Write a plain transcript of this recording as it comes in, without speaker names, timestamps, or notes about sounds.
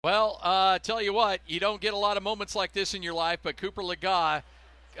Well, tell you what, you don't get a lot of moments like this in your life, but Cooper Legas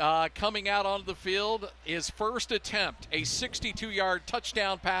coming out onto the field, his first attempt, a 62-yard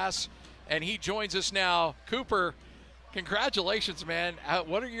touchdown pass, and he joins us now. Cooper, congratulations, man.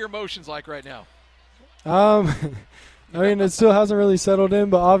 What are your emotions like right now? I mean, it still hasn't really settled in,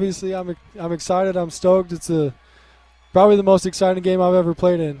 but obviously I'm excited. I'm stoked. It's probably the most exciting game I've ever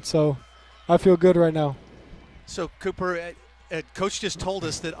played in, so I feel good right now. So, Cooper, Coach just told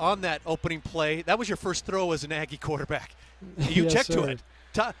us that on that opening play, that was your first throw as an Aggie quarterback. You Yes, checked to sir. it.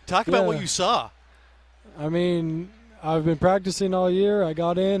 Talk about what you saw. I mean, I've been practicing all year. I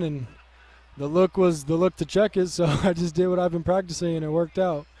got in, and the look was the look to check it, so I just did what I've been practicing, and it worked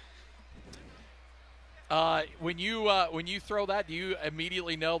out. When you throw that, do you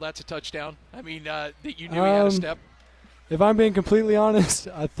immediately know that's a touchdown? I mean, that you knew he had a step? If I'm being completely honest,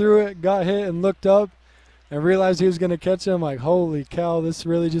 I threw it, got hit, and looked up and realized he was going to catch it. I'm like, holy cow, this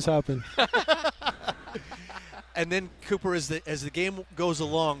really just happened. And then, Cooper, as the game goes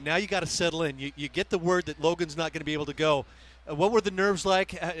along, now you got to settle in. You get the word that Logan's not going to be able to go. What were the nerves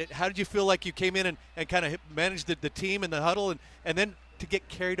like? How did you feel like you came in and kind of managed the team and the huddle, and then to get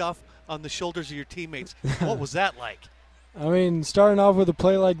carried off on the shoulders of your teammates? What was that like? I mean, starting off with a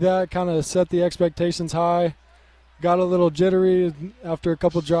play like that kind of set the expectations high. Got a little jittery after a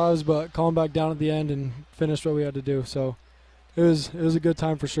couple drives, but calmed back down at the end and finished what we had to do. So it was a good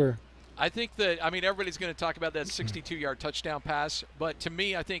time for sure. I think that, I mean, everybody's going to talk about that 62-yard touchdown pass, but to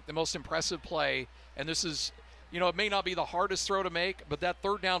me, I think the most impressive play, and this is, it may not be the hardest throw to make, but that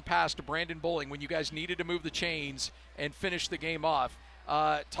third down pass to Brandon Bowling when you guys needed to move the chains and finish the game off.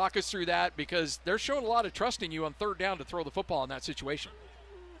 Talk us through that, because they're showing a lot of trust in you on third down to throw the football in that situation.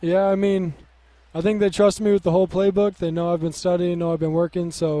 Yeah, I mean, I think they trust me with the whole playbook. They know I've been studying, know I've been working,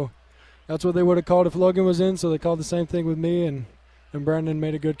 so that's what they would have called if Logan was in, so they called the same thing with me, and Brandon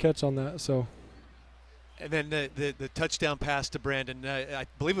made a good catch on that. So. And then the touchdown pass to Brandon, I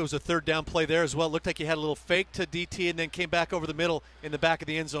believe it was a third down play there as well. It looked like he had a little fake to DT and then came back over the middle in the back of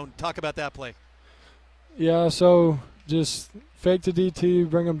the end zone. Talk about that play. Yeah, so just fake to DT,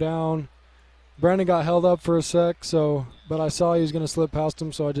 bring him down. Brandon got held up for a sec, but I saw he was going to slip past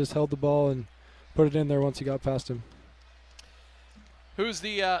him, so I just held the ball and put it in there once he got past him. Who's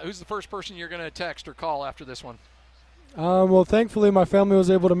the first person you're going to text or call after this one? Well, thankfully my family was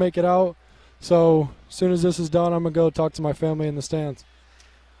able to make it out, so as soon as this is done, I'm going to go talk to my family in the stands.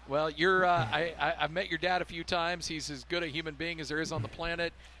 Well, I've met your dad a few times. He's as good a human being as there is on the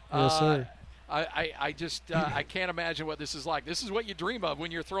planet. Yes, sir. I can't imagine what this is like. This is what you dream of when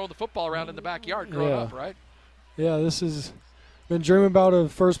you're throwing the football around in the backyard growing up, right? Yeah, this is been dreaming about a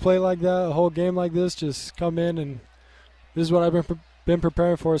first play like that, a whole game like this, just come in, and this is what I've been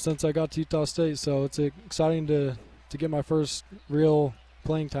preparing for since I got to Utah State, so it's exciting to get my first real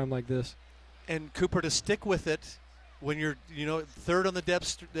playing time like this. And Cooper, to stick with it when you're third on the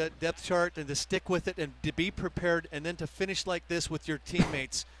depth chart, and to stick with it and to be prepared, and then to finish like this with your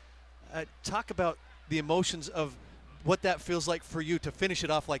teammates. Talk about the emotions of what that feels like for you to finish it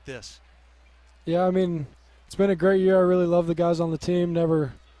off like this. Yeah, I mean, it's been a great year. I really love the guys on the team.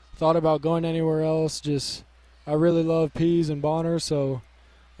 Never thought about going anywhere else. I really love Pease and Bonner,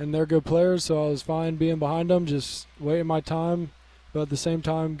 and they're good players, so I was fine being behind them, just waiting my time, but at the same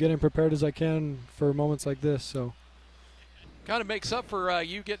time getting prepared as I can for moments like this. So kind of makes up for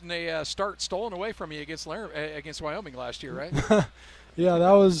you getting a start stolen away from you against Wyoming last year, right? Yeah,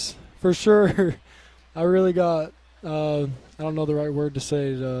 that was for sure. I really got I don't know the right word to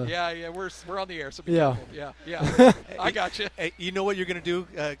say. Yeah, we're on the air, so be yeah. careful. Yeah. I got you. Hey, you know what you're going to do,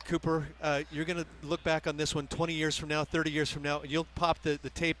 Cooper? You're going to look back on this one 20 years from now, 30 years from now, and you'll pop the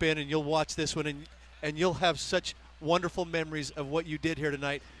tape in and you'll watch this one, and you'll have such wonderful memories of what you did here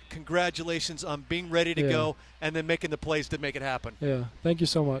tonight. Congratulations on being ready to go and then making the plays to make it happen. Yeah, thank you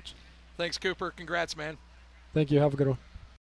so much. Thanks, Cooper. Congrats, man. Thank you. Have a good one.